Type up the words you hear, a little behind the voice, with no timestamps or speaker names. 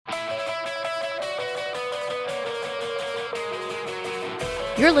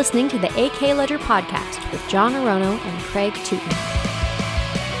You're listening to the AK Ledger Podcast with John Arono and Craig Tooten.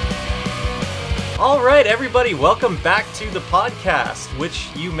 All right, everybody, welcome back to the podcast, which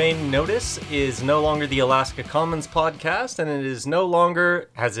you may notice is no longer the Alaska Commons podcast, and it is no longer,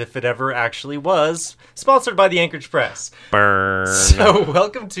 as if it ever actually was, sponsored by the Anchorage Press. Burn. So,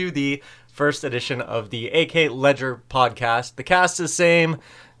 welcome to the first edition of the AK Ledger podcast. The cast is same,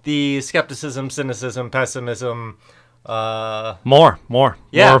 the skepticism, cynicism, pessimism, More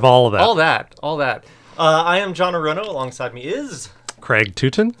of all of that. All that. I am John Arono, alongside me is... Craig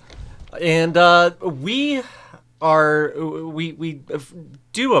Tooten. And we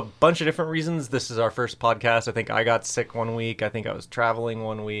do a bunch of different reasons. This is our first podcast. I think I got sick one week. I think I was traveling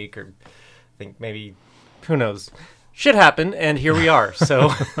one week, or I think maybe, who knows. Shit happened, and here we are. So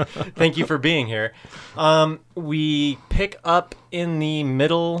thank you for being here. We pick up in the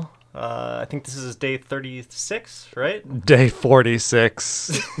middle. I think this is day 36, right? Day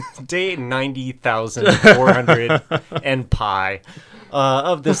 46. Day 90,400 and pi.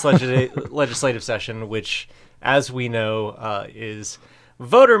 Of this legislative session, which, as we know, is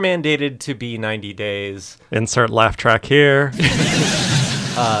voter mandated to be 90 days. Insert laugh track here.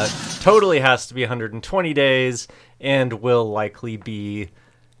 Totally has to be 120 days, and will likely be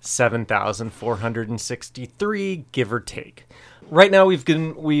 7,463, give or take. Right now, we've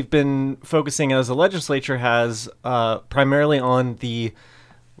been focusing, as the legislature has, primarily on the,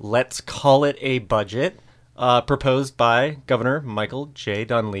 let's call it a budget, proposed by Governor Michael J.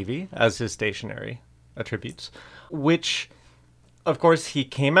 Dunleavy as his stationary attributes, which, of course, he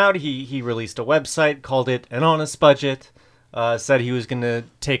came out, he released a website, called it an honest budget, said he was going to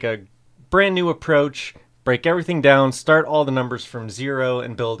take a brand new approach, break everything down, start all the numbers from zero,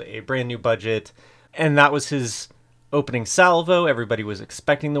 and build a brand new budget. And that was his opening salvo. Everybody was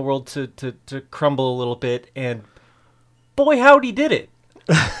expecting the world to crumble a little bit, and boy, howdy did it.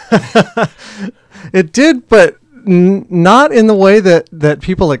 It did, but not in the way that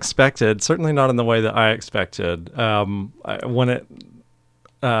people expected. Certainly not in the way that I expected. When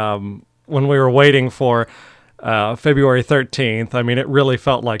we were waiting for February 13th, I mean, it really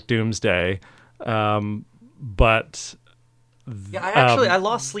felt like doomsday. But I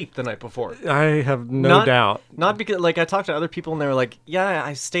lost sleep the night before. I have no doubt. Not because, like, I talked to other people and they were like, yeah,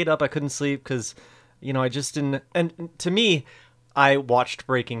 I stayed up, I couldn't sleep because, I just didn't. And to me, I watched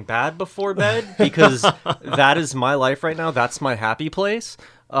Breaking Bad before bed because that is my life right now. That's my happy place.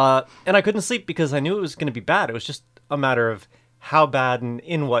 And I couldn't sleep because I knew it was going to be bad. It was just a matter of how bad and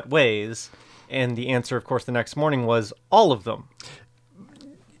in what ways. And the answer, of course, the next morning was all of them.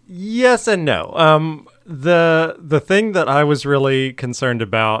 Yes and no. The thing that I was really concerned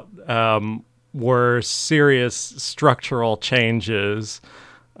about were serious structural changes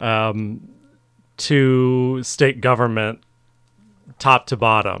to state government top to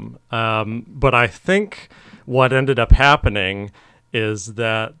bottom. But I think what ended up happening is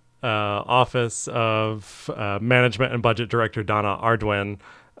that Office of Management and Budget Director Donna Arduin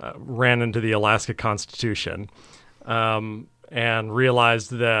ran into the Alaska Constitution and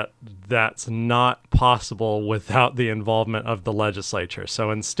realized that that's not possible without the involvement of the legislature.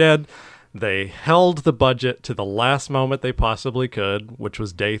 So instead, they held the budget to the last moment they possibly could, which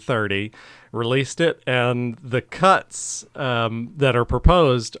was day 30, released it, and the cuts that are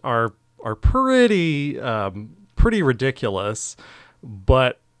proposed are pretty ridiculous,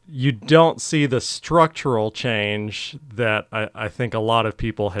 but you don't see the structural change that I think a lot of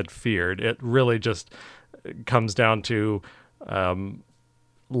people had feared. It really just comes down to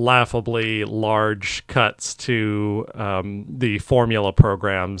laughably large cuts to the formula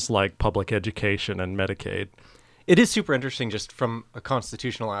programs like public education and Medicaid. It is super interesting just from a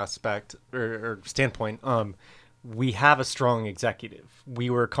constitutional aspect or standpoint. We have a strong executive. We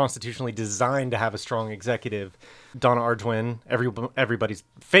were constitutionally designed to have a strong executive. Donna Arduin, everybody's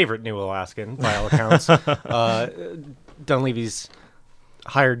favorite new Alaskan, by all accounts. Dunleavy's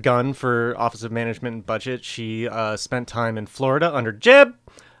hired gun for Office of Management and Budget. She spent time in Florida under Jeb,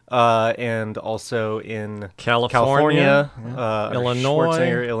 and also in California,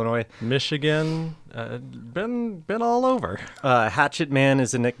 Illinois, Michigan, been all over. Hatchet Man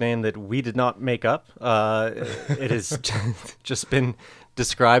is a nickname that we did not make up. It has just been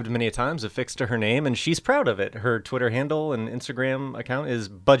described many a times, affixed to her name, and she's proud of it. Her Twitter handle and Instagram account is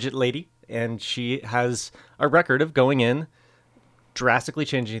Budget Lady, and she has a record of going in, drastically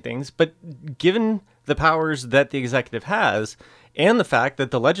changing things. But given the powers that the executive has, and the fact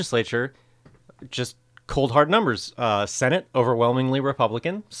that the legislature, just cold hard numbers, Senate overwhelmingly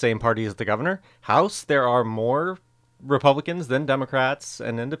Republican, same party as the governor. House, there are more Republicans than Democrats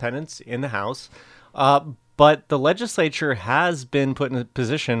and independents in the House. But the legislature has been put in a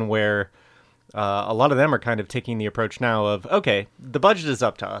position where a lot of them are kind of taking the approach now of, okay, the budget is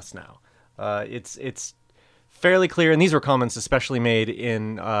up to us now. It's fairly clear, and these were comments especially made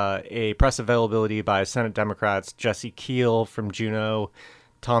in a press availability by Senate Democrats Jesse Keel from Juneau,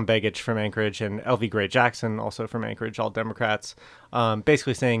 Tom Begich from Anchorage, and L.V. Gray Jackson, also from Anchorage, all Democrats,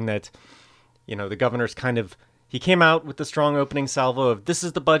 basically saying that, the governor's he came out with the strong opening salvo of, this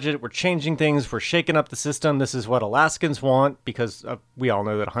is the budget, we're changing things, we're shaking up the system, this is what Alaskans want, because we all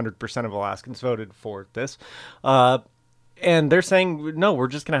know that 100% of Alaskans voted for this. And they're saying, no, we're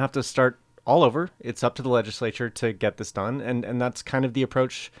just going to have to start all over. It's up to the legislature to get this done. And that's kind of the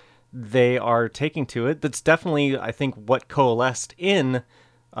approach they are taking to it. That's definitely, I think, what coalesced in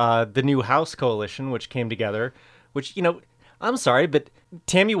the new House coalition, which came together, which, I'm sorry, but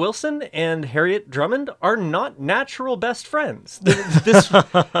Tammy Wilson and Harriet Drummond are not natural best friends.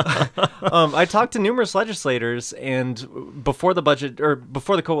 I talked to numerous legislators, and before the budget, or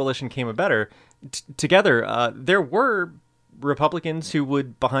before the coalition came together, there were Republicans who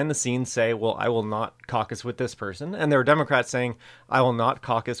would behind the scenes say, well, I will not caucus with this person. And there were Democrats saying, I will not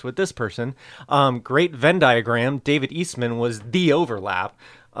caucus with this person. Great Venn diagram. David Eastman was the overlap.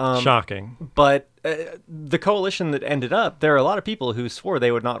 Shocking. But the coalition that ended up, there are a lot of people who swore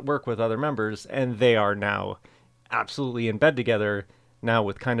they would not work with other members, and they are now absolutely in bed together now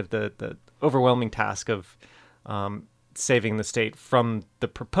with kind of the overwhelming task of saving the state from the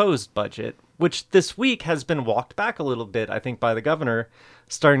proposed budget, which this week has been walked back a little bit, I think, by the governor,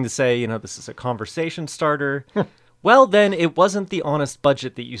 starting to say, this is a conversation starter. Well, then it wasn't the honest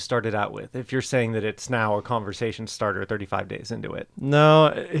budget that you started out with, if you're saying that it's now a conversation starter 35 days into it.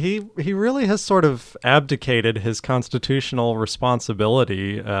 No, he really has sort of abdicated his constitutional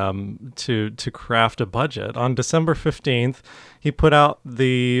responsibility to craft a budget. On December 15th, he put out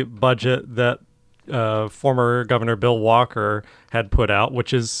the budget that former Governor Bill Walker had put out,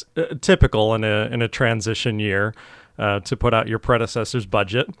 which is typical in a transition year to put out your predecessor's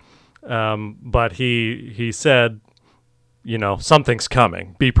budget. But he said, something's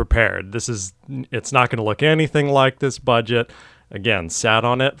coming. Be prepared. It's not going to look anything like this budget. Again, sat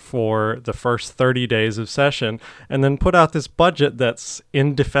on it for the first 30 days of session and then put out this budget that's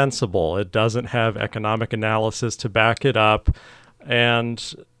indefensible. It doesn't have economic analysis to back it up.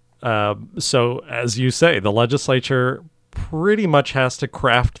 And so, as you say, the legislature pretty much has to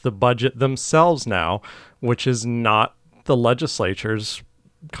craft the budget themselves now, which is not the legislature's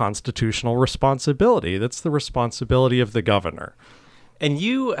constitutional responsibility. That's the responsibility of the governor. And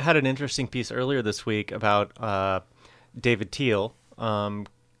you had an interesting piece earlier this week about David Teal,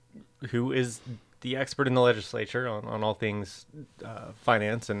 who is the expert in the legislature on all things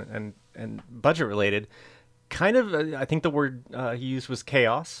finance and budget related. Kind of, I think the word he used was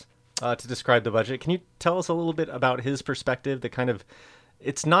chaos to describe the budget. Can you tell us a little bit about his perspective?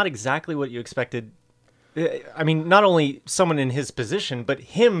 It's not exactly what you expected. I mean, not only someone in his position, but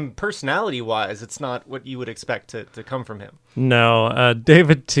him personality-wise, it's not what you would expect to come from him. No,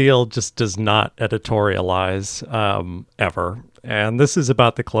 David Teal just does not editorialize ever. And this is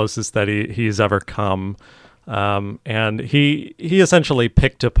about the closest that he's ever come. And he essentially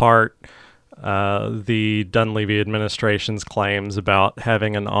picked apart the Dunleavy administration's claims about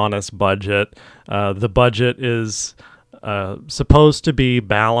having an honest budget. The budget is supposed to be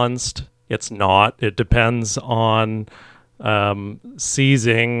balanced. It's not. It depends on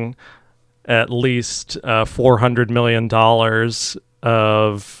seizing at least $400 million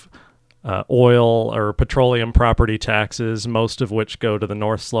of oil or petroleum property taxes, most of which go to the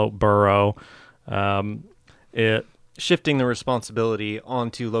North Slope Borough. Shifting the responsibility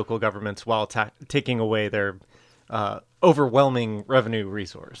onto local governments while taking away their overwhelming revenue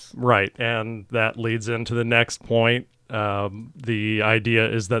resource. Right, and that leads into the next point. The idea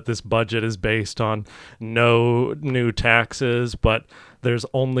is that this budget is based on no new taxes, but there's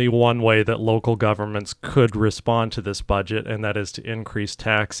only one way that local governments could respond to this budget, and that is to increase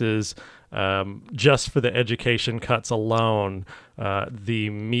taxes. Just for the education cuts alone, the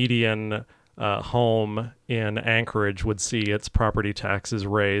median home in Anchorage would see its property taxes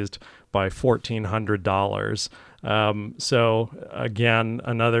raised by $1,400. So again,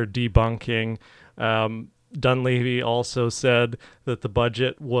 another debunking. Dunleavy also said that the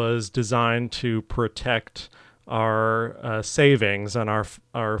budget was designed to protect our savings and our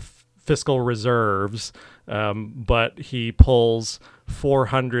fiscal reserves, but he pulls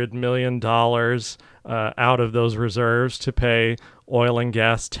 $400 million out of those reserves to pay oil and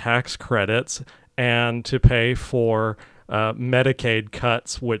gas tax credits and to pay for Medicaid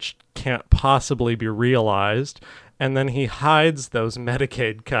cuts, which can't possibly be realized. and then he hides those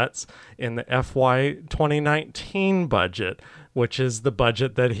Medicaid cuts in the FY 2019 budget, which is the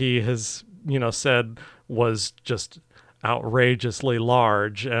budget that he has, said was just outrageously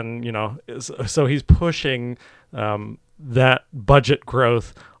large. And, so he's pushing that budget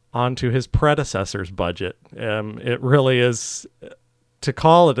growth onto his predecessor's budget. It really is, to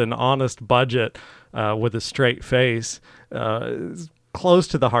call it an honest budget with a straight face, close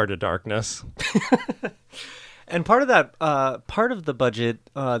to the heart of darkness. And part of that, part of the budget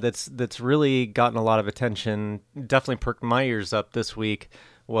that's really gotten a lot of attention, definitely perked my ears up this week,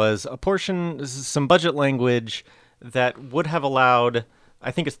 was some budget language that would have allowed,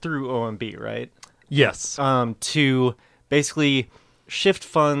 I think it's through OMB, right? Yes. To basically shift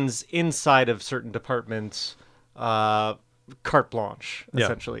funds inside of certain departments, carte blanche,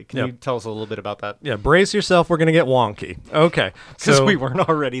 essentially. Can you tell us a little bit about that? Yeah, brace yourself. We're going to get wonky. Okay. Because we weren't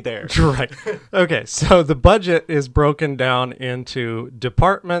already there. Right. Okay, so the budget is broken down into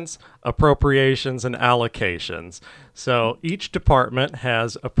departments, appropriations, and allocations. So each department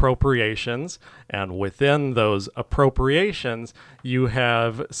has appropriations, and within those appropriations, you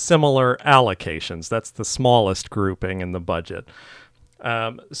have similar allocations. That's the smallest grouping in the budget.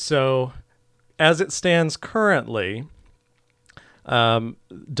 So as it stands currently,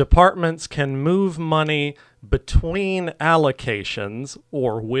 departments can move money between allocations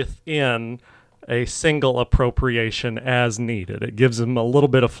or within a single appropriation as needed. It gives them a little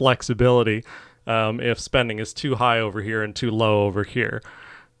bit of flexibility if spending is too high over here and too low over here.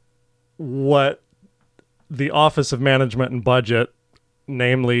 What the Office of Management and Budget,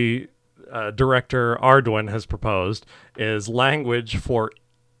 namely Director Arduin, has proposed is language for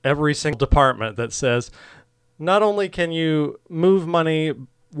every single department that says, not only can you move money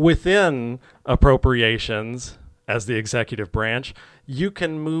within appropriations as the executive branch, you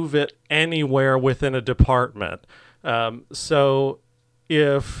can move it anywhere within a department. So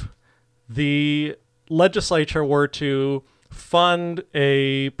if the legislature were to fund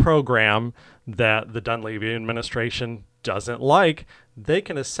a program that the Dunleavy administration doesn't like, they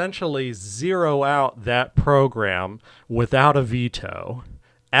can essentially zero out that program without a veto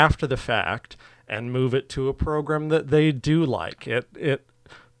after the fact and move it to a program that they do like. It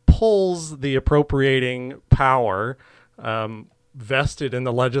pulls the appropriating power vested in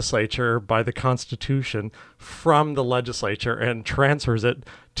the legislature by the Constitution from the legislature and transfers it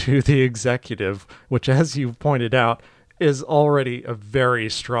to the executive, which, as you pointed out, is already a very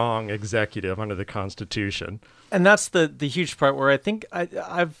strong executive under the Constitution. And that's the huge part where I think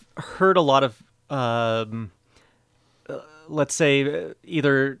I've heard a lot of let's say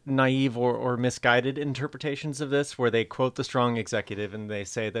either naive or misguided interpretations of this, where they quote the strong executive and they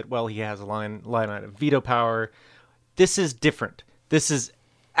say that, well, he has a line item veto power. This is different. This is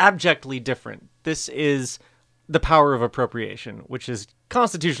abjectly different. This is the power of appropriation, which is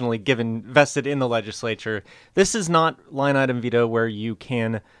constitutionally vested in the legislature. This is not line item veto where you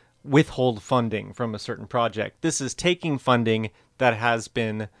can withhold funding from a certain project. This is taking funding that has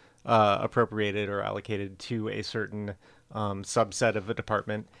been appropriated or allocated to a certain subset of a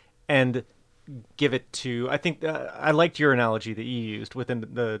department and give it to, I think I liked your analogy that you used within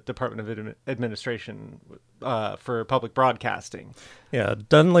the Department of Administration for public broadcasting. Yeah,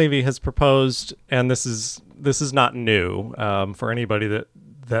 Dunleavy has proposed, and this is not new for anybody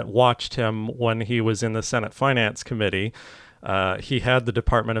that watched him when he was in the Senate Finance Committee. He had the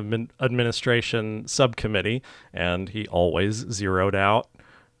Department of Administration subcommittee, and he always zeroed out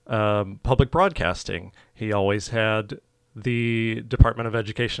public broadcasting. He always had the Department of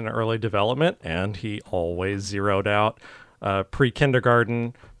Education and Early Development, and he always zeroed out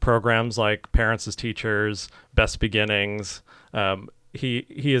pre-kindergarten programs like Parents as Teachers, Best Beginnings.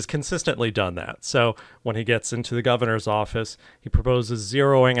 He has consistently done that. So when he gets into the governor's office, he proposes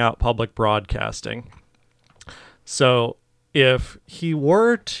zeroing out public broadcasting. So if he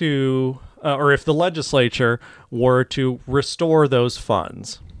were to, or if the legislature were to restore those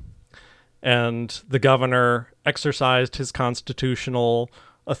funds, and the governor exercised his constitutional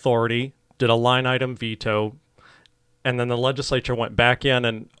authority, did a line item veto, and then the legislature went back in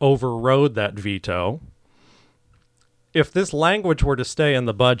and overrode that veto, if this language were to stay in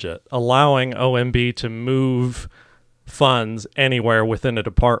the budget, allowing OMB to move funds anywhere within a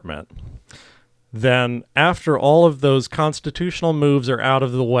department, then after all of those constitutional moves are out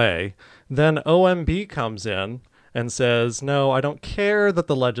of the way, then OMB comes in and says, no, I don't care that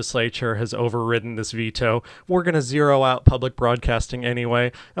the legislature has overridden this veto. We're going to zero out public broadcasting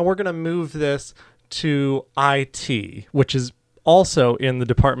anyway, and we're going to move this to IT, which is also in the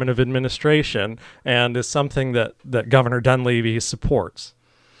Department of Administration and is something that Governor Dunleavy supports.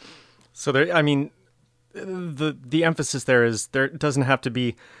 So there, I mean, the emphasis there is there doesn't have to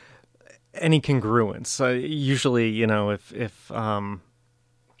be any congruence. Usually,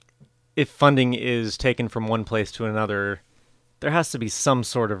 if funding is taken from one place to another, there has to be some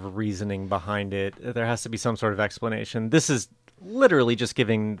sort of reasoning behind it. There has to be some sort of explanation. This is literally just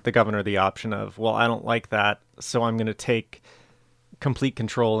giving the governor the option of, well, I don't like that, so I'm going to take complete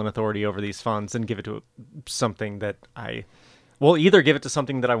control and authority over these funds and give it to something that either give it to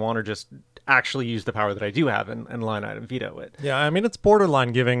something that I want or just actually use the power that I do have and line item veto it. Yeah, I mean, it's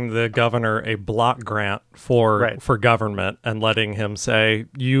borderline giving the governor a block grant for government and letting him say,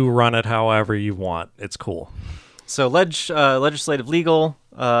 you run it however you want. It's cool. So Legislative Legal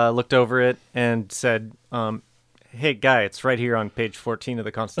looked over it and said, hey, guy, it's right here on page 14 of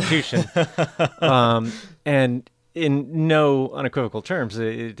the Constitution. And in no unequivocal terms,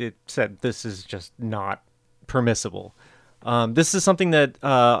 it said this is just not permissible. This is something that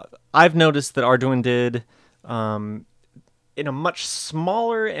I've noticed that Arduin did in a much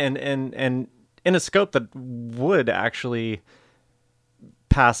smaller and in a scope that would actually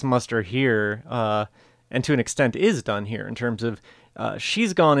pass muster here, and to an extent is done here in terms of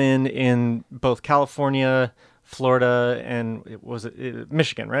she's gone in both California, Florida, and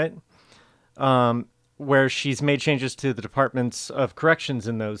Michigan, right? Where she's made changes to the departments of corrections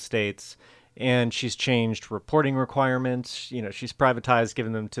in those states. And she's changed reporting requirements. She's privatized,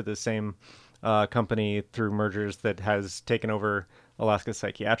 given them to the same company through mergers that has taken over Alaska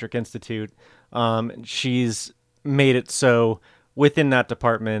Psychiatric Institute. She's made it so within that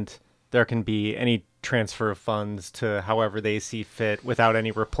department, there can be any transfer of funds to however they see fit without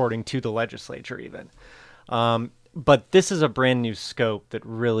any reporting to the legislature even. But this is a brand new scope that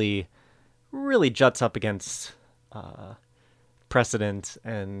really, really juts up against precedent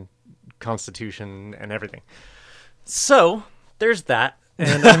and Constitution and everything. So there's that,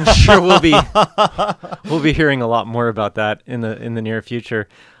 and I'm sure we'll be hearing a lot more about that in the near future.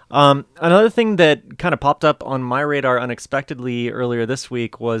 Another thing that kind of popped up on my radar unexpectedly earlier this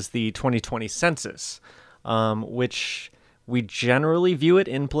week was the 2020 census, which we generally view it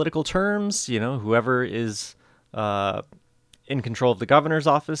in political terms. Whoever is in control of the governor's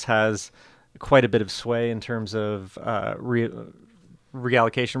office has quite a bit of sway in terms of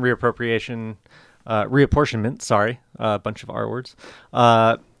reallocation, reappropriation, reapportionment, a bunch of R words.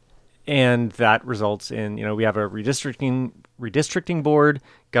 And that results in, we have a redistricting board.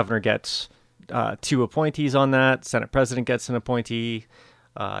 Governor gets 2 appointees on that. Senate president gets an appointee.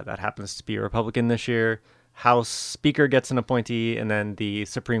 That happens to be a Republican this year. House Speaker gets an appointee. And then the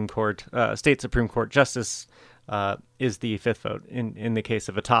Supreme Court, state Supreme Court justice is the 5th vote in the case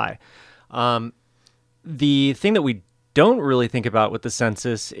of a tie. The thing that we don't really think about with the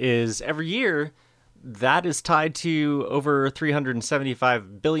census is every year that is tied to over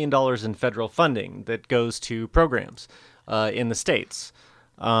 $375 billion in federal funding that goes to programs in the states.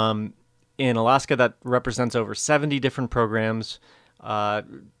 In Alaska, that represents over 70 different programs,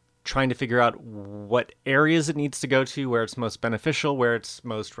 trying to figure out what areas it needs to go to, where it's most beneficial, where it's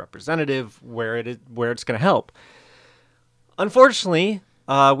most representative, where it's going to help. Unfortunately,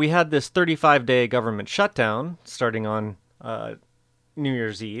 we had this 35-day government shutdown starting on New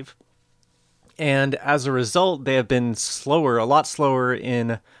Year's Eve. And as a result, they have been a lot slower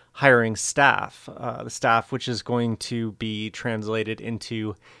in hiring staff. The staff, which is going to be translated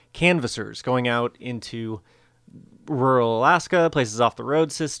into canvassers, going out into rural Alaska, places off the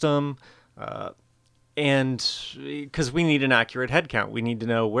road system. And because we need an accurate head count, we need to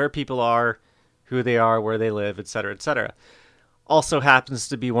know where people are, who they are, where they live, et cetera, et cetera. Also happens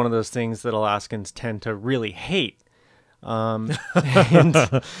to be one of those things that Alaskans tend to really hate. And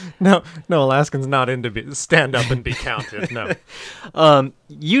no, Alaskans not into stand up and be counted. No.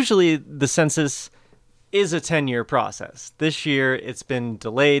 Usually the census is a 10-year process. This year it's been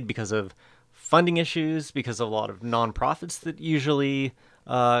delayed because of funding issues, because of a lot of nonprofits that usually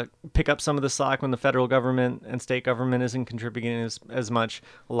pick up some of the slack when the federal government and state government isn't contributing as much.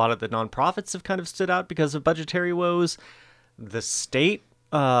 A lot of the nonprofits have kind of stood out because of budgetary woes. The state,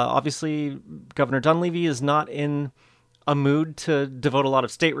 obviously, Governor Dunleavy is not in a mood to devote a lot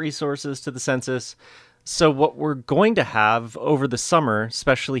of state resources to the census. So what we're going to have over the summer,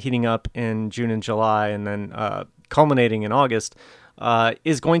 especially heating up in June and July, and then culminating in August,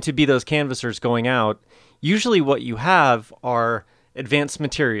 is going to be those canvassers going out. Usually what you have are advanced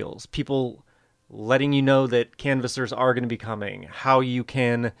materials, people letting you know that canvassers are going to be coming, how you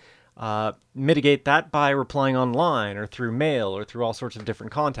can mitigate that by replying online or through mail or through all sorts of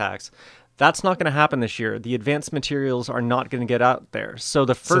different contacts. That's not going to happen this year. The advanced materials are not going to get out there. So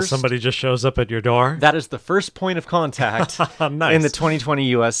somebody just shows up at your door? That is the first point of contact Nice. in the 2020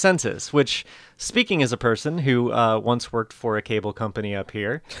 U.S. Census, which, speaking as a person who once worked for a cable company up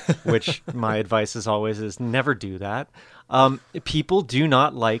here, which my advice as always is never do that, people do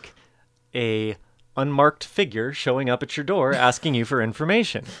not like a unmarked figure showing up at your door asking you for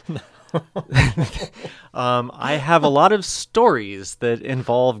information. I have a lot of stories that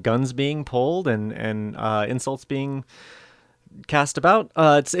involve guns being pulled and insults being cast about.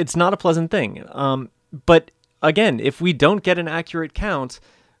 It's not a pleasant thing. But again, if we don't get an accurate count,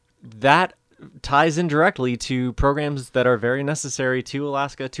 that ties in directly to programs that are very necessary to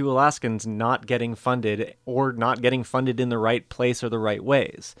Alaska, to Alaskans not getting funded or not getting funded in the right place or the right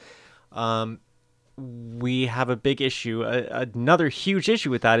ways. We have a big issue. Another huge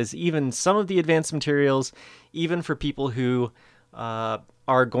issue with that is even some of the advanced materials, even for people who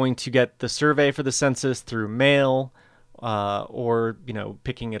are going to get the survey for the census through mail or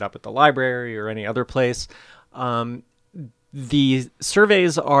picking it up at the library or any other place. The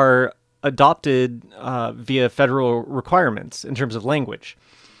surveys are adopted via federal requirements in terms of language.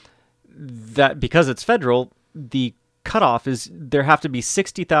 That because it's federal, the cutoff is there have to be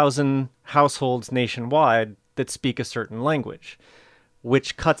 60,000 households nationwide that speak a certain language,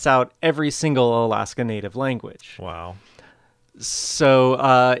 which cuts out every single Alaska Native language. Wow.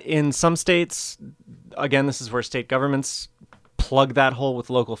 So in some states, again, this is where state governments plug that hole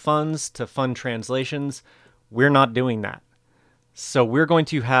with local funds to fund translations. We're not doing that. So we're going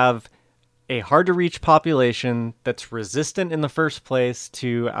to have a hard-to-reach population that's resistant in the first place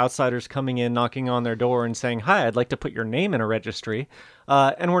to outsiders coming in, knocking on their door and saying, "Hi, I'd like to put your name in a registry."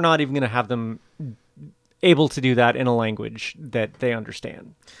 And we're not even going to have them able to do that in a language that they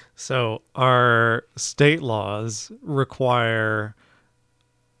understand. So our state laws require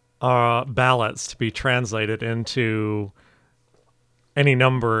ballots to be translated into any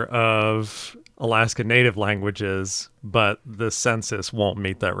number of Alaska Native languages, but the census won't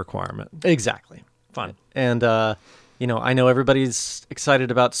meet that requirement. Exactly. Fine. And, I know everybody's excited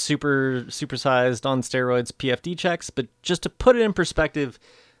about supersized on steroids PFD checks, but just to put it in perspective,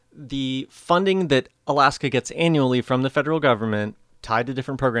 the funding that Alaska gets annually from the federal government tied to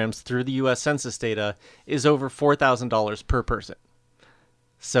different programs through the U.S. Census data is over $4,000 per person.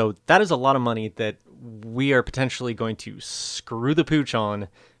 So that is a lot of money that we are potentially going to screw the pooch on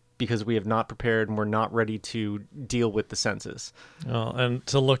because we have not prepared and we're not ready to deal with the census. Well, and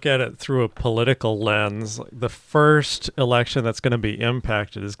to look at it through a political lens, the first election that's going to be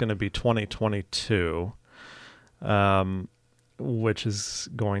impacted is going to be 2022, which is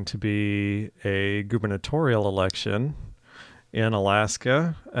going to be a gubernatorial election in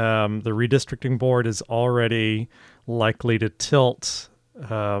Alaska. The redistricting board is already likely to tilt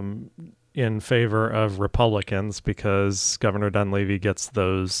in favor of Republicans because Governor Dunleavy gets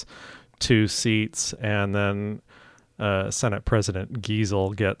those 2 seats, and then Senate President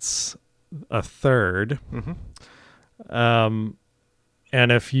Giesel gets a 3rd. Mm-hmm.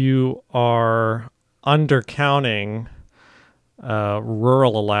 And if you are undercounting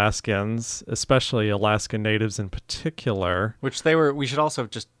rural Alaskans, especially Alaska Natives in particular, which we should also,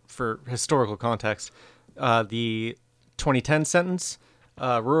 just for historical context, the 2010 sentence,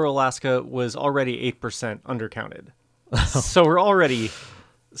 rural Alaska was already 8% undercounted. So we're already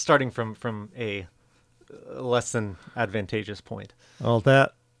starting from a less than advantageous point. Well,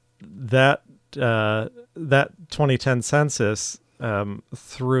 that 2010 census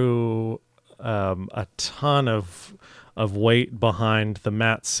threw a ton of weight behind the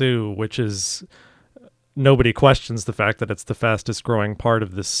Mat-Su, which is, nobody questions the fact that it's the fastest growing part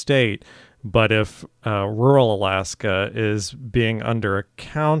of the state. But if rural Alaska is being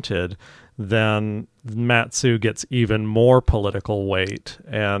underaccounted, then Mat-Su gets even more political weight,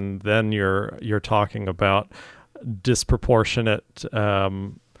 and then you're talking about disproportionate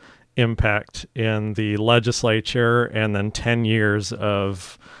impact in the legislature, and then 10 years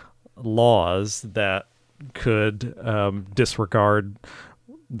of laws that could disregard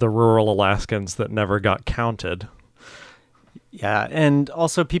the rural Alaskans that never got counted. Yeah, and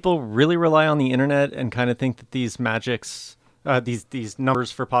also people really rely on the internet and kind of think that these magics, these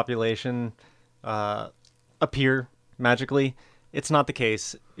numbers for population appear magically. It's not the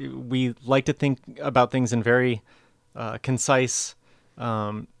case. We like to think about things in very concise,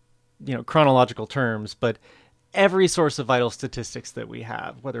 chronological terms, but every source of vital statistics that we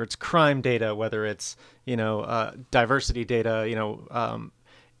have, whether it's crime data, whether it's, diversity data,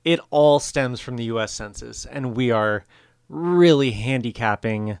 it all stems from the U.S. Census, and we are really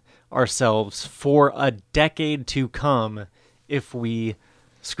handicapping ourselves for a decade to come if we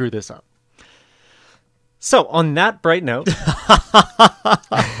screw this up. So, on that bright note,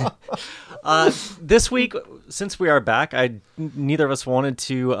 this week, since we are back, neither of us wanted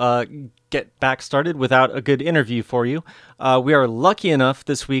to get back started without a good interview for you. We are lucky enough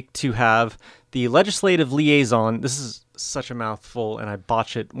this week to have the legislative liaison. This is such a mouthful, and I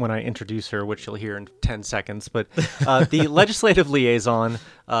botch it when I introduce her, which you'll hear in 10 seconds. But the legislative liaison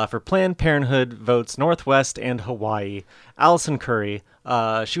for Planned Parenthood Votes Northwest and Hawaii, Allison Curry.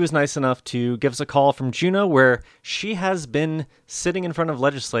 She was nice enough to give us a call from Juneau, where she has been sitting in front of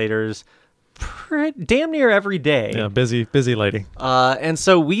legislators damn near every day. Yeah, busy lady. And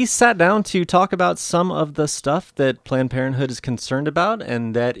so we sat down to talk about some of the stuff that Planned Parenthood is concerned about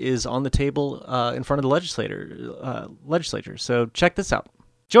and that is on the table in front of the legislature. So check this out.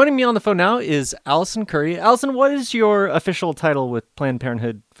 Joining me on the phone now is Allison Curry. Allison, what is your official title with Planned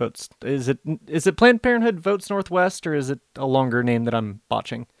Parenthood Votes? Is it Planned Parenthood Votes Northwest, or is it a longer name that I'm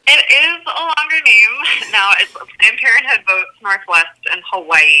botching? It is a longer name. Now it's Planned Parenthood Votes Northwest and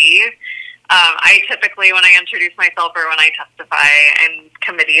Hawaii. I typically, when I introduce myself or when I testify in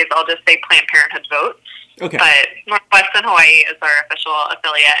committees, I'll just say Planned Parenthood Votes. Okay. But Northwest and Hawaii is our official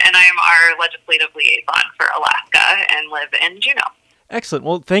affiliate, and I'm our legislative liaison for Alaska and live in Juneau. Excellent.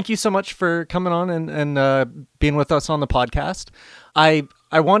 Well, thank you so much for coming on and being with us on the podcast. I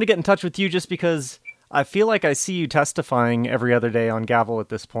want to get in touch with you just because I feel like I see you testifying every other day on Gavel at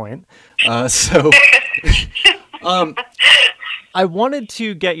this point. I wanted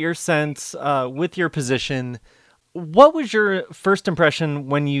to get your sense with your position. What was your first impression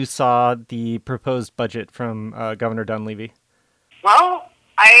when you saw the proposed budget from Governor Dunleavy? Well,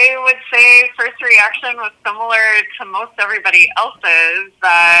 I would say first reaction was similar to most everybody else's,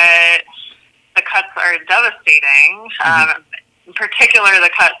 that the cuts are devastating, in particular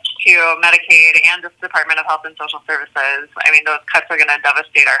the cuts to Medicaid and the Department of Health and Social Services. I mean, those cuts are going to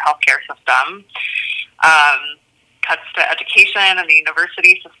devastate our healthcare system. Cuts to education and the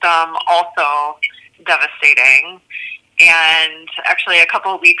university system, also devastating. And actually, a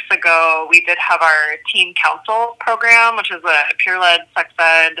couple of weeks ago, we did have our Teen Council program, which is a peer-led sex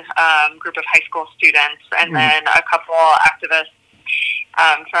ed group of high school students, and then a couple activists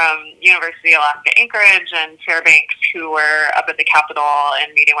from University of Alaska Anchorage and Fairbanks who were up at the Capitol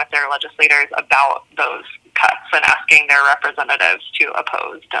and meeting with their legislators about those cuts and asking their representatives to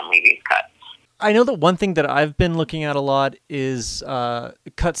oppose Dunleavy's cuts. I know that one thing that I've been looking at a lot is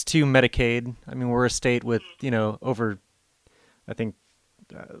cuts to Medicaid. I mean, we're a state with, over, I think,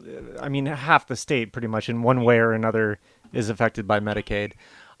 half the state pretty much in one way or another is affected by Medicaid.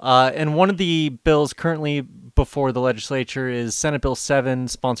 And one of the bills currently before the legislature is Senate Bill 7,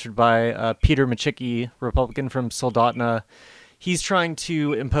 sponsored by Peter Micciche, Republican from Soldotna. He's trying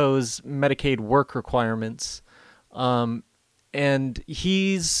to impose Medicaid work requirements. And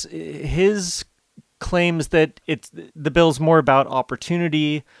his claims that the bill's more about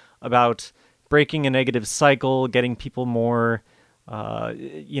opportunity, about breaking a negative cycle, getting people more,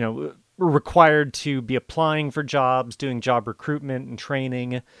 required to be applying for jobs, doing job recruitment and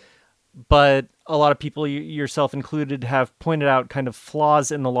training. But a lot of people, yourself included, have pointed out kind of flaws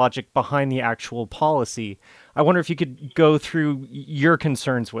in the logic behind the actual policy. I wonder if you could go through your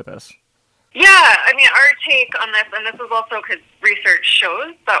concerns with us. Yeah, I mean, our take on this, and this is also because research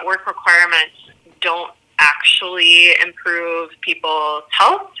shows that work requirements don't actually improve people's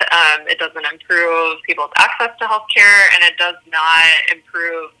health. It doesn't improve people's access to healthcare, and it does not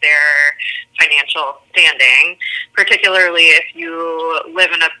improve their financial standing, particularly if you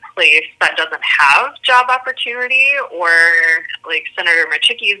live in a place that doesn't have job opportunity, or like Senator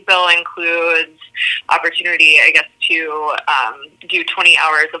Micciche's bill includes opportunity, I guess, to do 20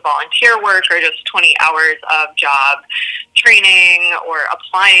 hours of volunteer work or just 20 hours of job training or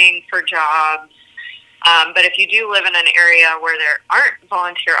applying for jobs. But if you do live in an area where there aren't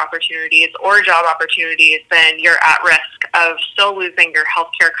volunteer opportunities or job opportunities, then you're at risk of still losing your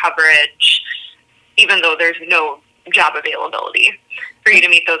healthcare coverage, even though there's no job availability for you to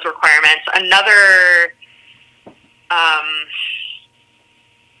meet those requirements. Another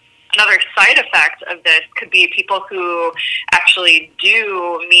side effect of this could be people who actually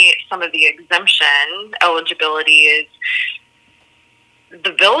do meet some of the exemption eligibilities.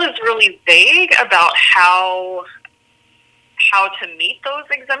 The bill is really vague about how to meet those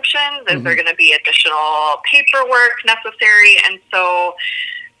exemptions. Is there going to be additional paperwork necessary? And so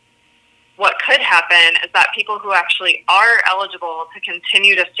what could happen is that people who actually are eligible to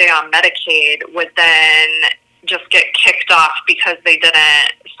continue to stay on Medicaid would then just get kicked off because they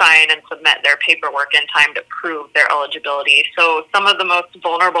didn't sign and submit their paperwork in time to prove their eligibility. So some of the most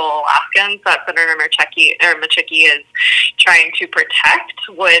vulnerable Alaskans that Senator Michicki is trying to protect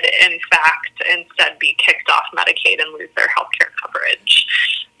would, in fact, instead be kicked off Medicaid and lose their health care coverage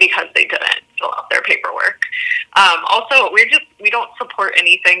because they didn't fill out their paperwork. Also, we don't support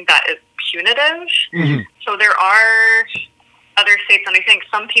anything that is punitive. Mm-hmm. So there are other states, and I think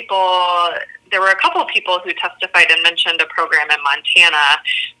there were a couple of people who testified and mentioned a program in Montana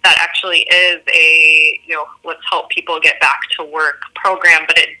that actually is a, let's help people get back to work program,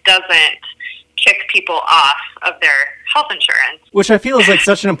 but it doesn't kick people off of their health insurance. Which I feel is like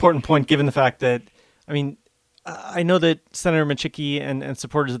such an important point, given the fact that, I know that Senator Michicki and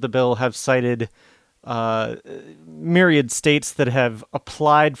supporters of the bill have cited myriad states that have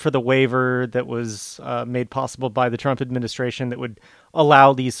applied for the waiver that was made possible by the Trump administration that would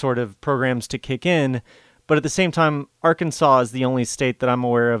allow these sort of programs to kick in. But at the same time, Arkansas is the only state that I'm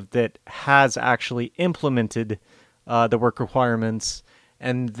aware of that has actually implemented the work requirements,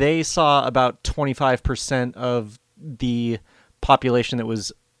 and they saw about 25% of the population that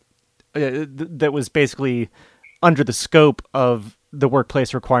was basically under the scope of the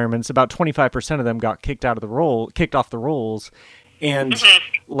workplace requirements. About 25% of them got kicked off the rolls. And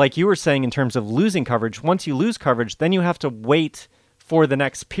like you were saying, in terms of losing coverage, once you lose coverage, then you have to wait for the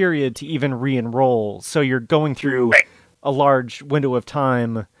next period to even re-enroll. So you're going through a large window of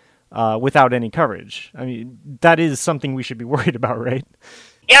time without any coverage. That is something we should be worried about, right?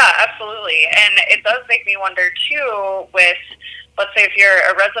 Yeah, absolutely. And it does make me wonder, too, with, let's say if you're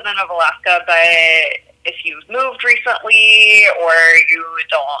a resident of Alaska, but if you've moved recently or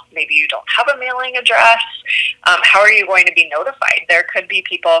maybe you don't have a mailing address, how are you going to be notified? There could be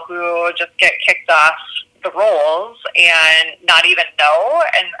people who just get kicked off the rolls and not even know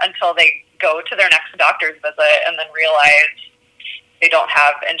until they go to their next doctor's visit and then realize they don't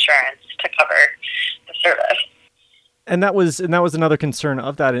have insurance to cover the service. And that was another concern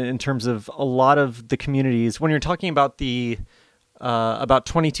of that in terms of a lot of the communities. When you're talking about the about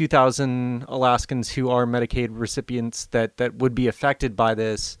 22,000 Alaskans who are Medicaid recipients that would be affected by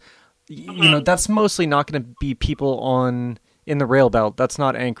this, that's mostly not going to be people in the rail belt. That's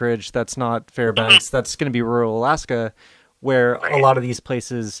not Anchorage. That's not Fairbanks. That's going to be rural Alaska, where a lot of these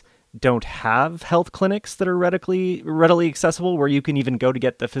places don't have health clinics that are readily accessible, where you can even go to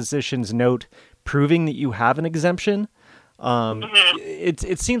get the physician's note proving that you have an exemption.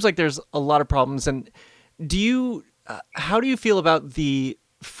 It seems like there's a lot of problems. And how do you feel about the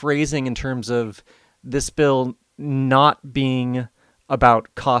phrasing in terms of this bill not being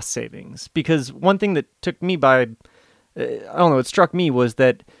about cost savings? Because one thing that took me by, it struck me was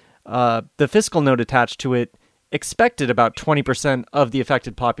that the fiscal note attached to it expected about 20% of the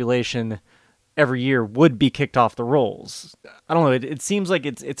affected population every year would be kicked off the rolls. I don't know. It seems like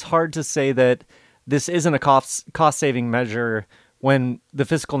it's hard to say that this isn't a cost-saving measure when the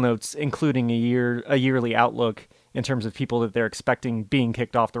fiscal note's including a yearly outlook in terms of people that they're expecting being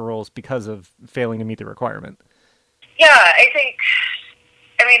kicked off the rolls because of failing to meet the requirement. Yeah, I think,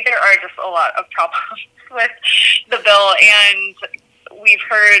 there are just a lot of problems with the bill, and we've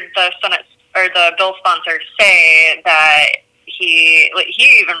heard the Senate or the bill sponsor say that he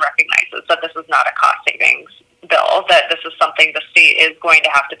even recognizes that this is not a cost savings bill, that this is something the state is going to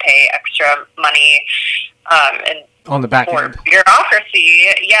have to pay extra money and on the back for end. Bureaucracy,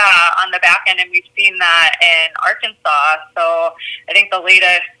 on the back end, and we've seen that in Arkansas. So I think the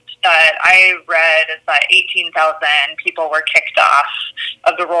latest that I read is that 18,000 people were kicked off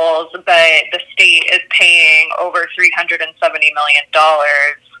of the rolls, but the state is paying over $370 million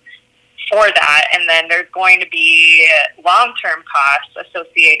for that, and then there's going to be long-term costs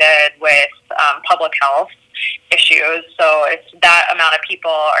associated with public health issues. So if that amount of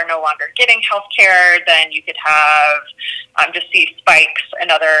people are no longer getting health care, then you could have just see spikes in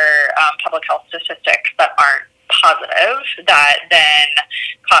other public health statistics that aren't positive, that then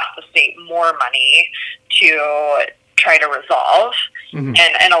cost the state more money to try to resolve. And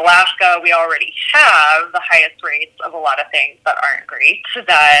in Alaska, we already have the highest rates of a lot of things that aren't great,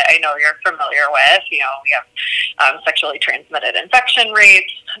 that I know you're familiar with. We have sexually transmitted infection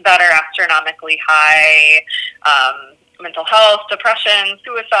rates that are astronomically high, mental health, depression,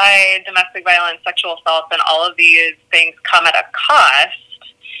 suicide, domestic violence, sexual assault, and all of these things come at a cost.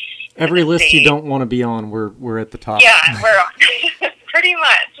 Every list state. You don't want to be on, we're at the top. Yeah, we're on. Pretty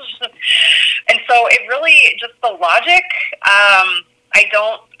much. And so it really, just the logic, I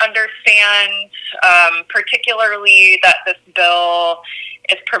don't understand, particularly that this bill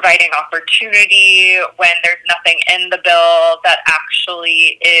is providing opportunity when there's nothing in the bill that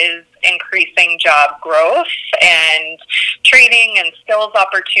actually is increasing job growth and training and skills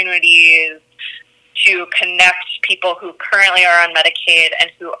opportunities to connect people who currently are on Medicaid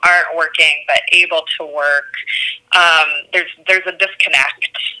and who aren't working but able to work. There's a disconnect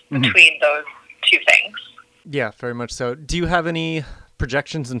between those two things. Yeah, very much so. Do you have any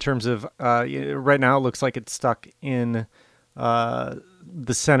projections in terms of, right now it looks like it's stuck in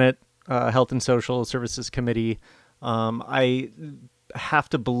the Senate Health and Social Services Committee. I have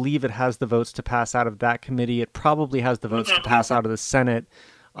to believe it has the votes to pass out of that committee. It probably has the votes to pass out of the Senate.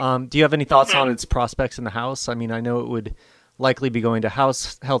 Do you have any thoughts on its prospects in the House? I mean, I know it would likely be going to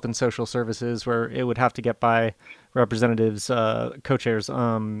House Health and Social Services, where it would have to get by Representatives, co-chairs,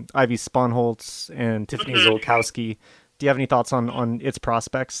 Ivy Sponholz and Tiffany Zolkowski. Do you have any thoughts on its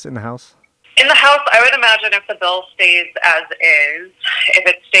prospects in the House? In the House, I would imagine if the bill stays as is, if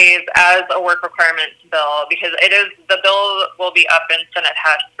it stays as a work requirements bill, because the bill will be up in Senate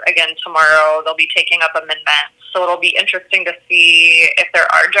House again tomorrow. They'll be taking up amendments. So it'll be interesting to see if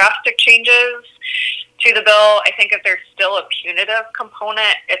there are drastic changes to the bill. I think if there's still a punitive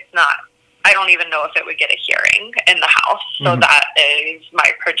component, it's not. I don't even know if it would get a hearing in the House. So that is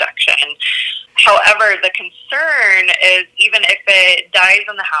my projection. However, the concern is even if it dies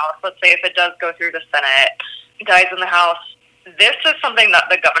in the House, let's say if it does go through the Senate, dies in the House, this is something that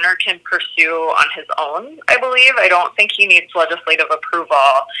the governor can pursue on his own, I believe. I don't think he needs legislative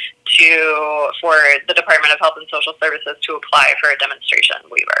approval for the Department of Health and Social Services to apply for a demonstration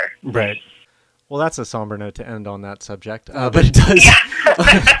waiver. Right. Well, that's a somber note to end on that subject, but it does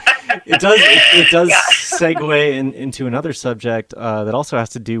it does segue into another subject that also has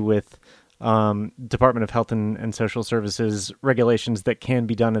to do with Department of Health and Social Services regulations that can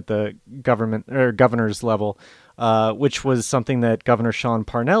be done at the government or governor's level, which was something that Governor Sean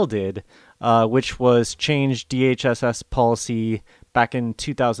Parnell did, which was change DHSS policy back in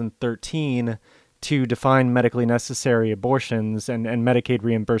 2013 to define medically necessary abortions and Medicaid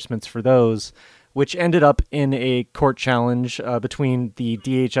reimbursements for those, which ended up in a court challenge between the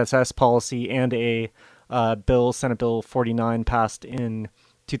DHSS policy and a bill, Senate Bill 49, passed in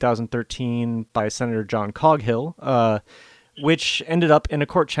 2013 by Senator John Coghill, which ended up in a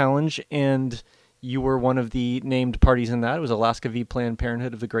court challenge, and you were one of the named parties in that. It was Alaska v. Planned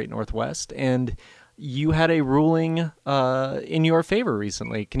Parenthood of the Great Northwest, and you had a ruling in your favor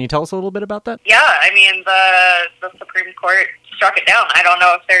recently. Can you tell us a little bit about that? Yeah, I mean, the Supreme Court struck it down. I don't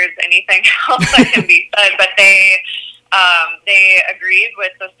know if there's anything else that can be said, but they agreed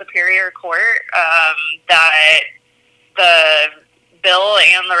with the Superior Court that the bill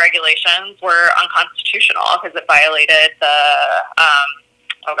and the regulations were unconstitutional because it violated the,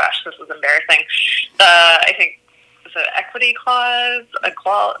 oh gosh, this is embarrassing. I think, is it equity clause?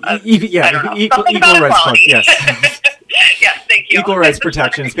 Equal rights clause, yes. Yes, thank you. Equal rights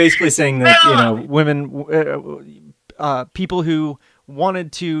protections, basically saying that, women, people who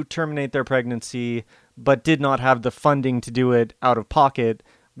wanted to terminate their pregnancy but did not have the funding to do it out of pocket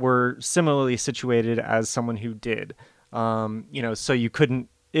were similarly situated as someone who did. So you couldn't.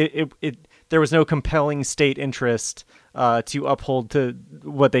 There was no compelling state interest to uphold to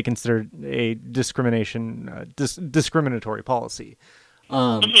what they considered a discriminatory policy.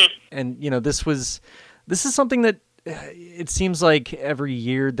 And this is something that it seems like every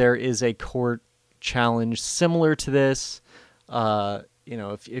year there is a court challenge similar to this.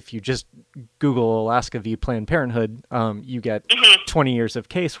 If you just Google Alaska v. Planned Parenthood, you get 20 years of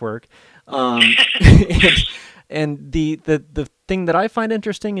casework. And the thing that I find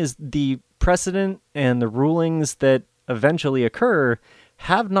interesting is the precedent and the rulings that eventually occur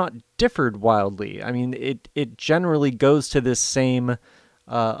have not differed wildly. I mean, it generally goes to this same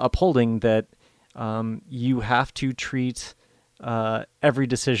upholding that you have to treat every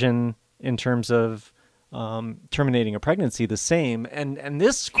decision in terms of terminating a pregnancy the same. And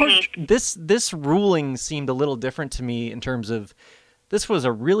this court, this ruling seemed a little different to me in terms of this was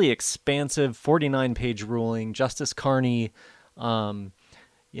a really expansive 49-page ruling. Justice Carney,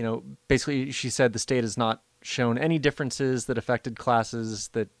 basically she said the state has not shown any differences that affected classes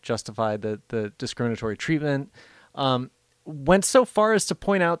that justify the discriminatory treatment. Went so far as to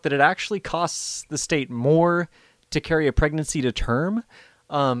point out that it actually costs the state more to carry a pregnancy to term.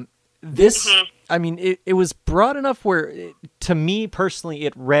 I mean, it was broad enough where, to me personally,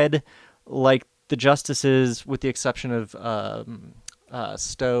 it read like the justices, with the exception of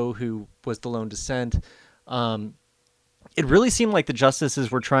Stowe, who was the lone dissent. It really seemed like the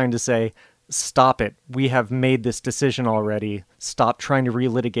justices were trying to say, stop it. We have made this decision already. Stop trying to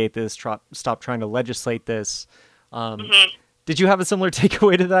relitigate this. Stop trying to legislate this. Did did you have a similar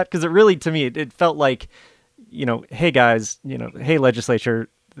takeaway to that? Because it really, to me, it felt like, hey guys, hey legislature,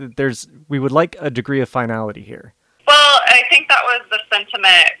 we would like a degree of finality here. Well, I think that was the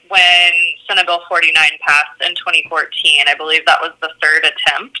sentiment when Senate Bill 49 passed in 2014. I believe that was the third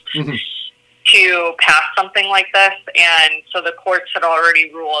attempt to pass something like this. And so the courts had already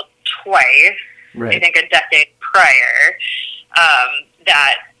ruled twice, I think a decade prior,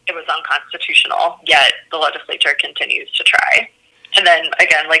 that it was unconstitutional, yet the legislature continues to try. And then,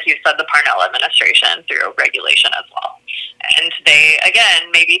 again, like you said, the Parnell administration through regulation as well. And they, again,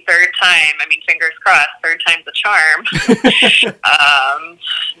 maybe third time, fingers crossed, third time's a charm,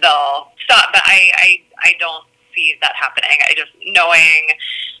 they'll stop. But I don't see that happening. I just, knowing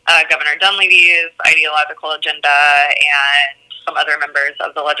Governor Dunleavy's ideological agenda and some other members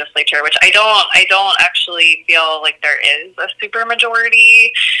of the legislature, which I don't actually feel like there is a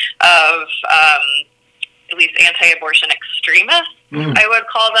supermajority of at least anti-abortion extremists, I would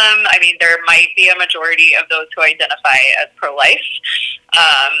call them. There might be a majority of those who identify as pro-life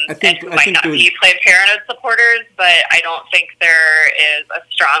and who might not be Planned Parenthood supporters, but I don't think there is a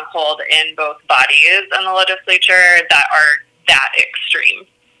stronghold in both bodies in the legislature that are that extreme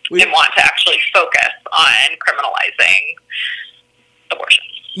and want to actually focus on criminalizing abortion.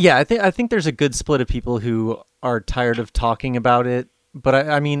 Yeah, I think there's a good split of people who are tired of talking about it, but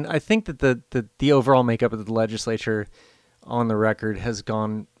I think that the overall makeup of the legislature, on the record, has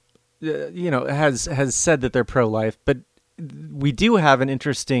gone, has said that they're pro-life, but we do have an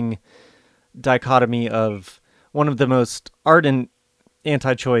interesting dichotomy of one of the most ardent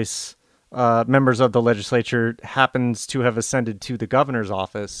anti-choice members of the legislature happens to have ascended to the governor's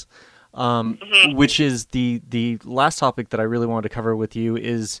office. Which is the last topic that I really wanted to cover with you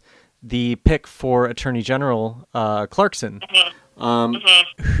is the pick for Attorney General Clarkson,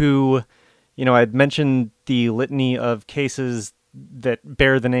 who, I'd mentioned the litany of cases that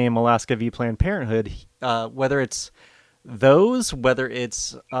bear the name Alaska v. Planned Parenthood, whether it's those, whether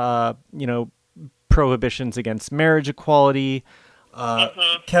it's, prohibitions against marriage equality.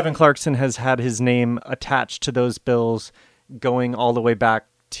 Kevin Clarkson has had his name attached to those bills going all the way back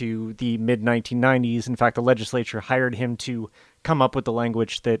to the mid-1990s. In fact, the legislature hired him to come up with the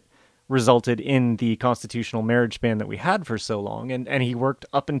language that resulted in the constitutional marriage ban that we had for so long. And he worked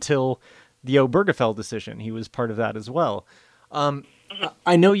up until the Obergefell decision. He was part of that as well.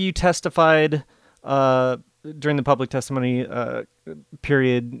 I know you testified during the public testimony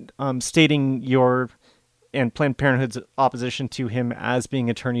period, stating your and Planned Parenthood's opposition to him as being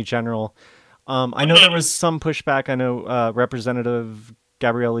Attorney General. I know there was some pushback. I know Representative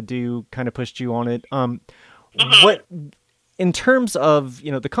Gabrielle Ledoux kind of pushed you on it. What, in terms of,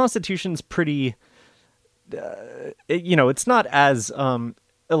 the Constitution's pretty, it's not as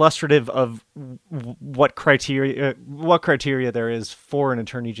illustrative of what criteria there is for an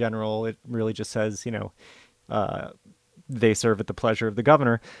Attorney General. It really just says, they serve at the pleasure of the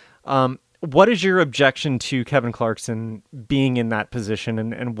governor. What is your objection to Kevin Clarkson being in that position,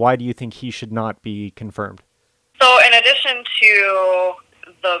 and why do you think he should not be confirmed? So in addition to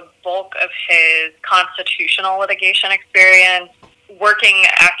the bulk of his constitutional litigation experience, working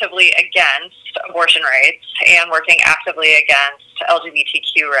actively against abortion rights and working actively against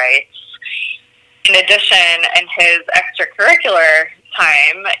LGBTQ rights, in addition, in his extracurricular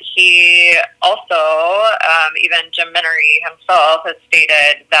time, he also, even Jim Minery himself has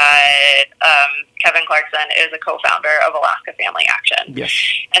stated that Kevin Clarkson is a co-founder of Alaska Family Action. Yes.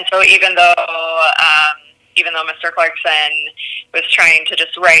 And so even though Mr. Clarkson was trying to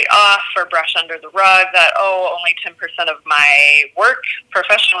just write off or brush under the rug that, only 10% of my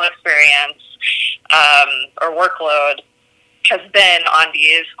professional experience or workload has been on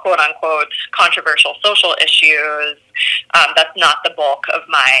these quote-unquote controversial social issues, that's not the bulk of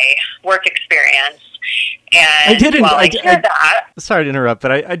my work experience. And I hear that. Sorry to interrupt,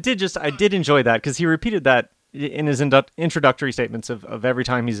 but I did enjoy that, because he repeated that in his introductory statements of every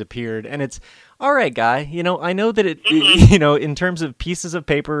time he's appeared. And it's, all right, guy, I know that it, in terms of pieces of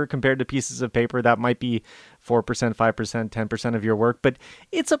paper compared to pieces of paper, that might be 4%, 5%, 10% of your work, but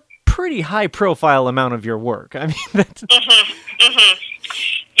it's a pretty high profile amount of your work. That's... Yes,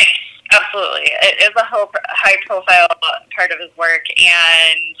 absolutely. It is a high profile part of his work.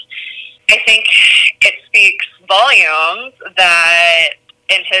 And I think it speaks volumes that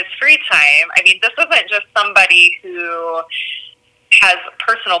in his free time, this isn't just somebody who has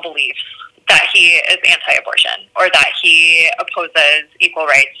personal beliefs that he is anti-abortion or that he opposes equal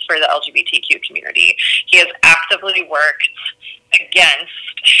rights for the LGBTQ community. He has actively worked against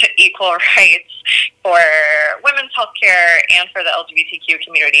equal rights for women's healthcare and for the LGBTQ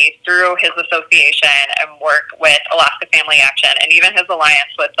community through his association and work with Alaska Family Action and even his alliance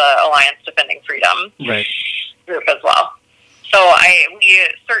with the Alliance Defending Freedom group as well. So we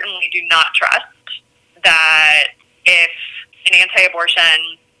certainly do not trust that if an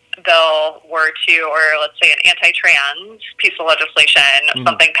anti-abortion bill were to, or let's say an anti-trans piece of legislation,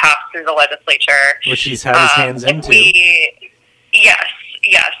 something passed through the legislature, which he's had his hands into. Yes.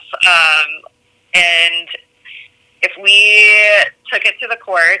 And if we took it to the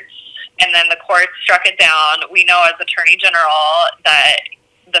courts and then the courts struck it down, we know as Attorney General that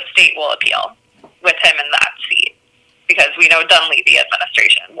the state will appeal with him in that seat, because we know Dunleavy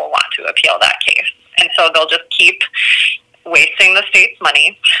administration will want to appeal that case. And so they'll just keep wasting the state's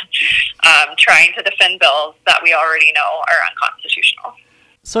money trying to defend bills that we already know are unconstitutional.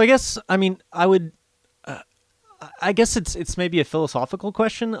 So I guess it's maybe a philosophical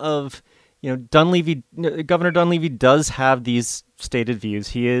question of, Governor Dunleavy does have these stated views.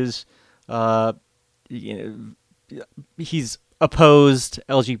 He is, he's opposed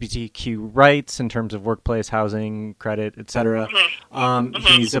LGBTQ rights in terms of workplace, housing, credit, etc.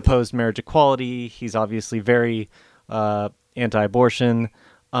 He's opposed marriage equality. He's obviously very anti-abortion.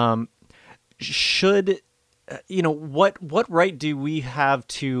 What right do we have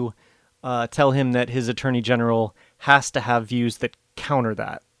to tell him that his attorney general has to have views that counter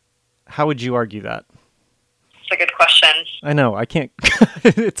that? How would you argue that? It's a good question. I know. I can't.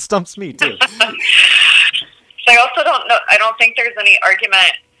 It stumps me too. So I also don't know. I don't think there's any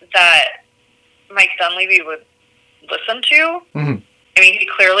argument that Mike Dunleavy would listen to. Mm-hmm. I mean, he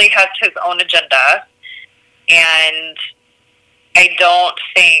clearly has his own agenda, and I don't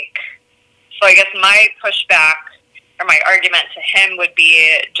think. So I guess my pushback or my argument to him would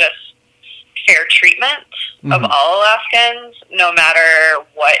be just fair treatment of all Alaskans, no matter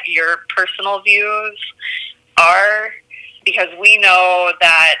what your personal views are, because we know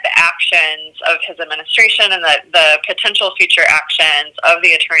that the actions of his administration and the potential future actions of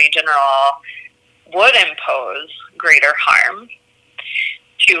the Attorney General would impose greater harm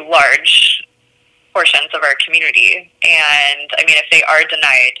to large portions of our community. And I mean, if they are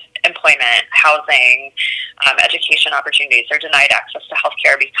denied employment, housing, education opportunities, or denied access to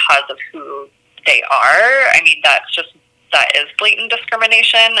healthcare because of who they are, I mean, that is blatant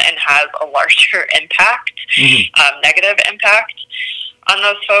discrimination and has a larger impact, negative impact on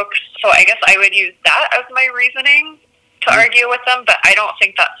those folks. So I guess I would use that as my reasoning to argue with them, but I don't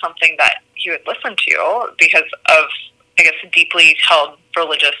think that's something that he would listen to because of, I guess, deeply held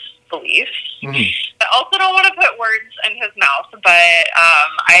religious beliefs. I also don't want to put words in his mouth, but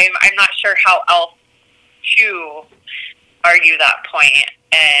I'm not sure how else to argue that point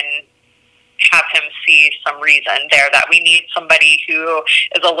and have him see some reason there that we need somebody who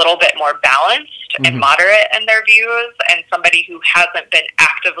is a little bit more balanced and moderate in their views, and somebody who hasn't been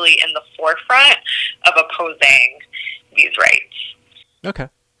actively in the forefront of opposing these rights. Okay.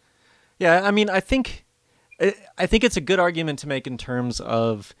 Yeah, I mean, I think it's a good argument to make in terms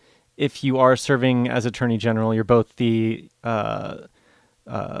of if you are serving as Attorney General, you're both the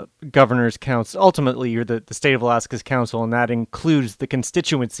governor's council. Ultimately, you're the state of Alaska's council, and that includes the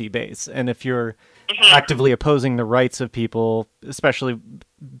constituency base. And if you're actively opposing the rights of people, especially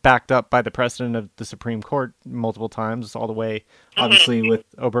backed up by the precedent of the Supreme Court multiple times, all the way, obviously, with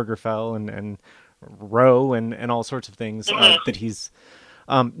Obergefell and Roe and all sorts of things that he's...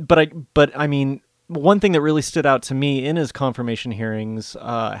 But I mean, one thing that really stood out to me in his confirmation hearings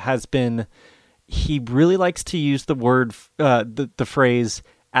has been he really likes to use the word, the phrase,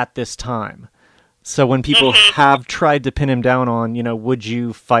 "at this time." So when people have tried to pin him down on, would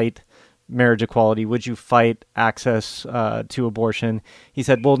you fight marriage equality? Would you fight access to abortion? He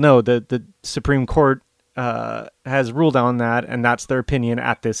said, well, no, the Supreme Court has ruled on that, and that's their opinion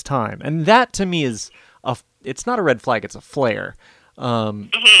at this time. And that, to me, is it's not a red flag, it's a flare.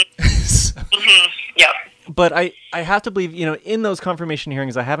 Yep. But I have to believe, in those confirmation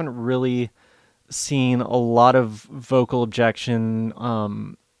hearings, I haven't really seen a lot of vocal objection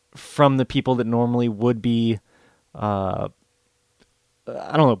from the people that normally would be,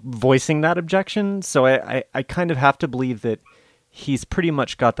 voicing that objection. So I kind of have to believe that he's pretty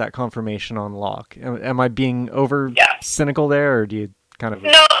much got that confirmation on lock. Am I being over cynical there, or do you kind of...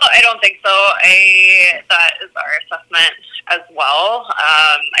 No, I don't think so. That is our assessment as well.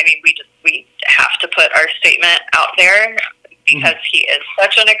 I mean, we have to put our statement out there because he is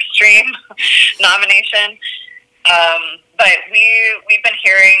such an extreme nomination. But we've been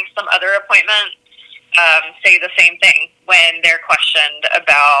hearing some other appointments say the same thing when they're questioned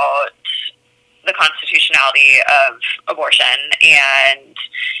about the constitutionality of abortion and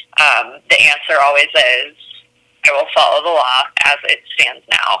the answer always is, I will follow the law as it stands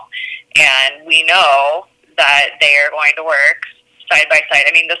now. And we know that they are going to work side by side.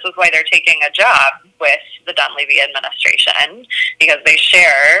 I mean, this is why they're taking a job with the Dunleavy administration, because they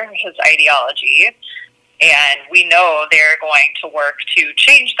share his ideology, and we know they're going to work to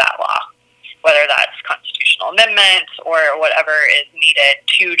change that law, whether that's constitutional amendments or whatever is needed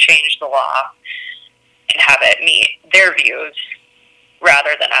to change the law and have it meet their views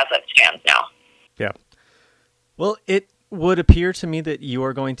rather than as it stands now. Yeah. Well, it would appear to me that you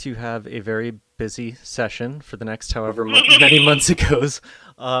are going to have a very busy session for the next however many months it goes.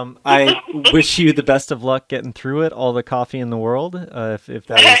 I wish you the best of luck getting through it, all the coffee in the world, if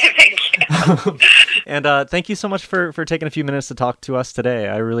that is... Thank you. And thank you so much for taking a few minutes to talk to us today.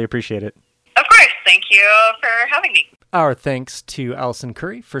 I really appreciate it. Of course. Thank you for having me. Our thanks to Allison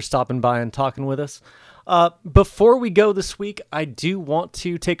Curry for stopping by and talking with us. Before we go this week, I do want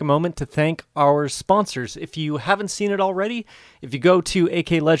to take a moment to thank our sponsors. If you haven't seen it already, if you go to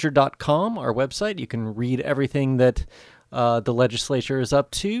akledger.com, our website, you can read everything that the legislature is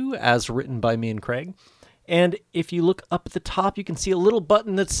up to, as written by me and Craig. And if you look up at the top, you can see a little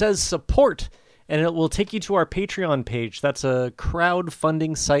button that says support, and it will take you to our Patreon page. That's a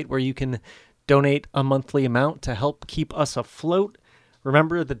crowdfunding site where you can donate a monthly amount to help keep us afloat.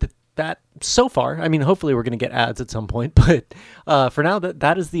 Remember that so far, I mean, hopefully we're going to get ads at some point, but for now,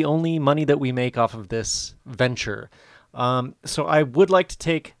 that is the only money that we make off of this venture. So I would like to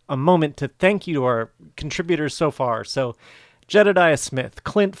take a moment to thank you to our contributors so far. So Jedediah Smith,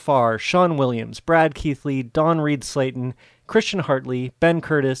 Clint Farr, Sean Williams, Brad Keithley, Don Reed Slayton, Christian Hartley, Ben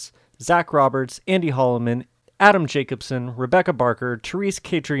Curtis, Zach Roberts, Andy Holloman, Adam Jacobson, Rebecca Barker, Therese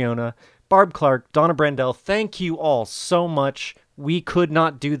Catriona, Barb Clark, Donna Brandell. Thank you all so much. We could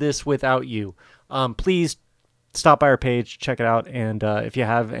not do this without you. Please stop by our page, check it out, and if you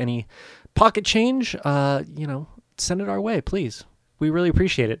have any pocket change, send it our way, please. We really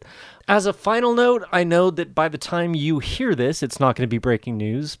appreciate it. As a final note, I know that by the time you hear this, it's not going to be breaking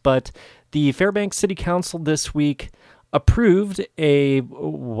news, but the Fairbanks City Council this week approved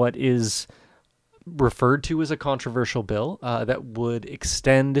what is referred to as a controversial bill that would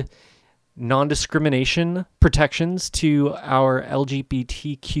extend non-discrimination protections to our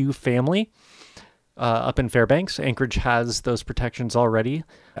LGBTQ family up in Fairbanks. Anchorage has those protections already.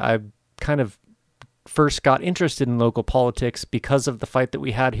 I kind of first got interested in local politics because of the fight that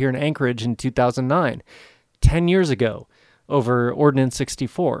we had here in Anchorage in 2009, 10 years ago, over Ordinance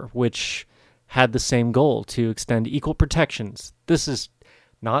 64, which had the same goal, to extend equal protections. This is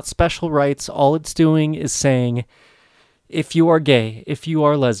not special rights. All it's doing is saying, if you are gay, if you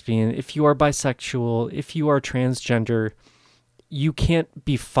are lesbian, if you are bisexual, if you are transgender, you can't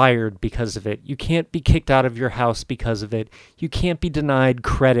be fired because of it. You can't be kicked out of your house because of it. You can't be denied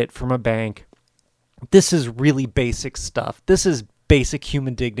credit from a bank. This is really basic stuff. This is basic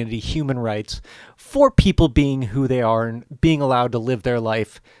human dignity, human rights for people being who they are and being allowed to live their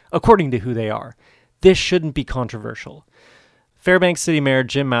life according to who they are. This shouldn't be controversial. Fairbanks City Mayor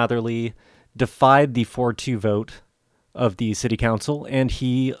Jim Matherly defied the 4-2 vote of the city council, and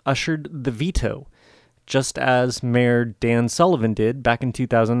he ushered the veto, just as Mayor Dan Sullivan did back in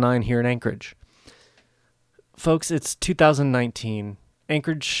 2009 here in Anchorage. Folks, it's 2019.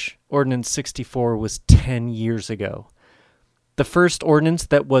 Anchorage Ordinance 64 was 10 years ago. The first ordinance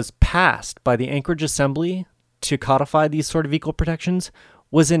that was passed by the Anchorage Assembly to codify these sort of equal protections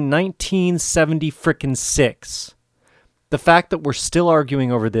was in 1976. The fact that we're still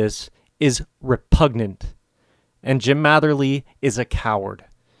arguing over this is repugnant, and Jim Matherly is a coward.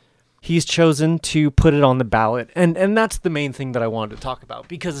 He's chosen to put it on the ballot, and that's the main thing that I wanted to talk about,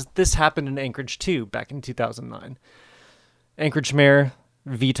 because this happened in Anchorage too, back in 2009. Anchorage Mayor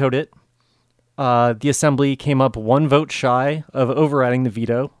vetoed it. The Assembly came up one vote shy of overriding the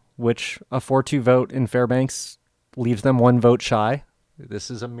veto, which a 4-2 vote in Fairbanks leaves them one vote shy.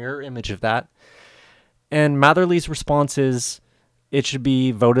 This is a mirror image of that. And Matherly's response is it should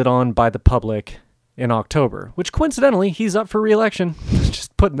be voted on by the public in October, which coincidentally, he's up for re-election.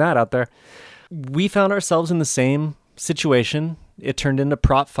 Just putting that out there. We found ourselves in the same situation. It turned into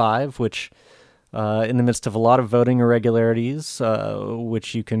Prop 5, which in the midst of a lot of voting irregularities,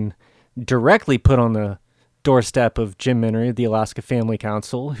 which you can directly put on the doorstep of Jim Minnery, the Alaska Family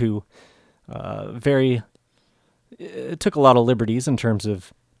Council, who took a lot of liberties in terms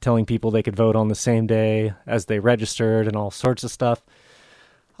of telling people they could vote on the same day as they registered and all sorts of stuff.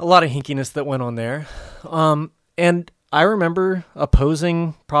 A lot of hinkiness that went on there. And I remember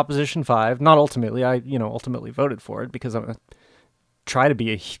opposing Proposition 5, not ultimately. I ultimately voted for it because I'm try to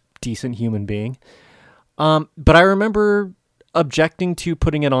be a decent human being. But I remember objecting to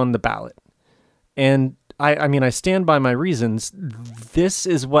putting it on the ballot. And I mean, I stand by my reasons. This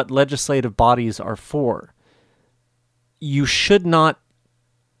is what legislative bodies are for. You should not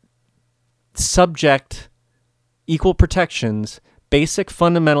subject equal protections, basic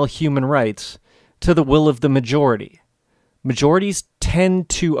fundamental human rights, to the will of the majority. Majorities tend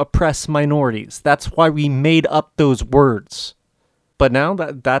to oppress minorities. That's why we made up those words. But now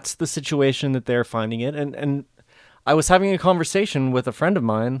that's the situation that they're finding it. And I was having a conversation with a friend of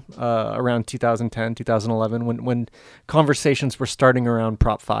mine around 2010, 2011, when conversations were starting around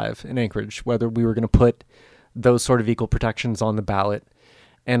Prop 5 in Anchorage, whether we were going to put those sort of equal protections on the ballot.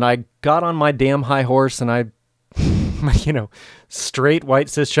 And I got on my damn high horse and I, straight white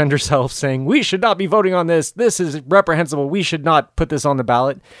cisgender self saying, we should not be voting on this. This is reprehensible. We should not put this on the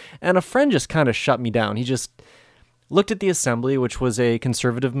ballot. And a friend just kind of shut me down. He just looked at the assembly, which was a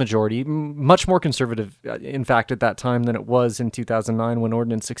conservative majority, much more conservative, in fact, at that time than it was in 2009 when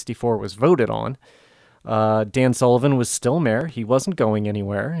Ordinance 64 was voted on. Dan Sullivan was still mayor. He wasn't going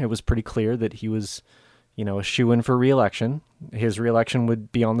anywhere. It was pretty clear that he was, a shoo-in for re-election. His re-election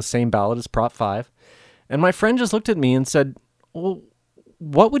would be on the same ballot as Prop 5. And my friend just looked at me and said, well,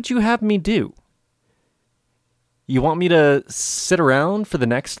 what would you have me do? You want me to sit around for the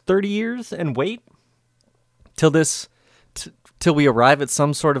next 30 years and wait? Till we arrive at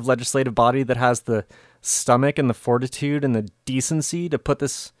some sort of legislative body that has the stomach and the fortitude and the decency to put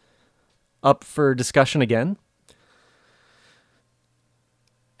this up for discussion again?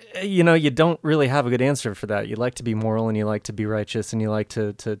 You don't really have a good answer for that. You like to be moral and you like to be righteous and you like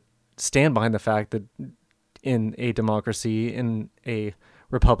to stand behind the fact that in a democracy, in a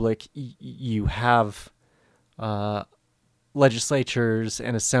republic, you have legislatures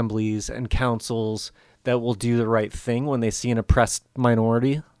and assemblies and councils that will do the right thing when they see an oppressed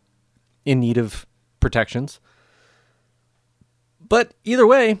minority in need of protections. But either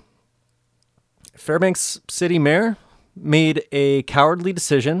way, Fairbanks City Mayor made a cowardly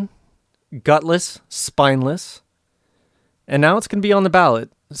decision, gutless, spineless, and now it's going to be on the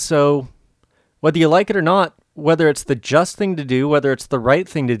ballot. So whether you like it or not, whether it's the just thing to do, whether it's the right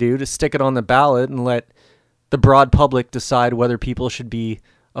thing to do to stick it on the ballot and let the broad public decide whether people should be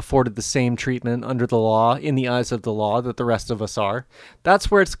afforded the same treatment under the law, in the eyes of the law, that the rest of us are,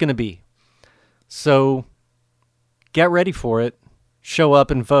 that's where it's going to be. So get ready for it. Show up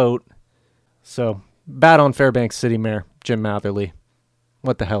and vote. So bad on Fairbanks City Mayor Jim Matherly.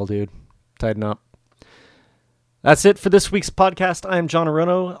 What the hell, dude? Tighten up. That's it for this week's podcast. I am John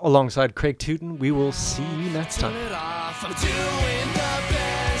Arono alongside Craig Tootin. We will see you next time.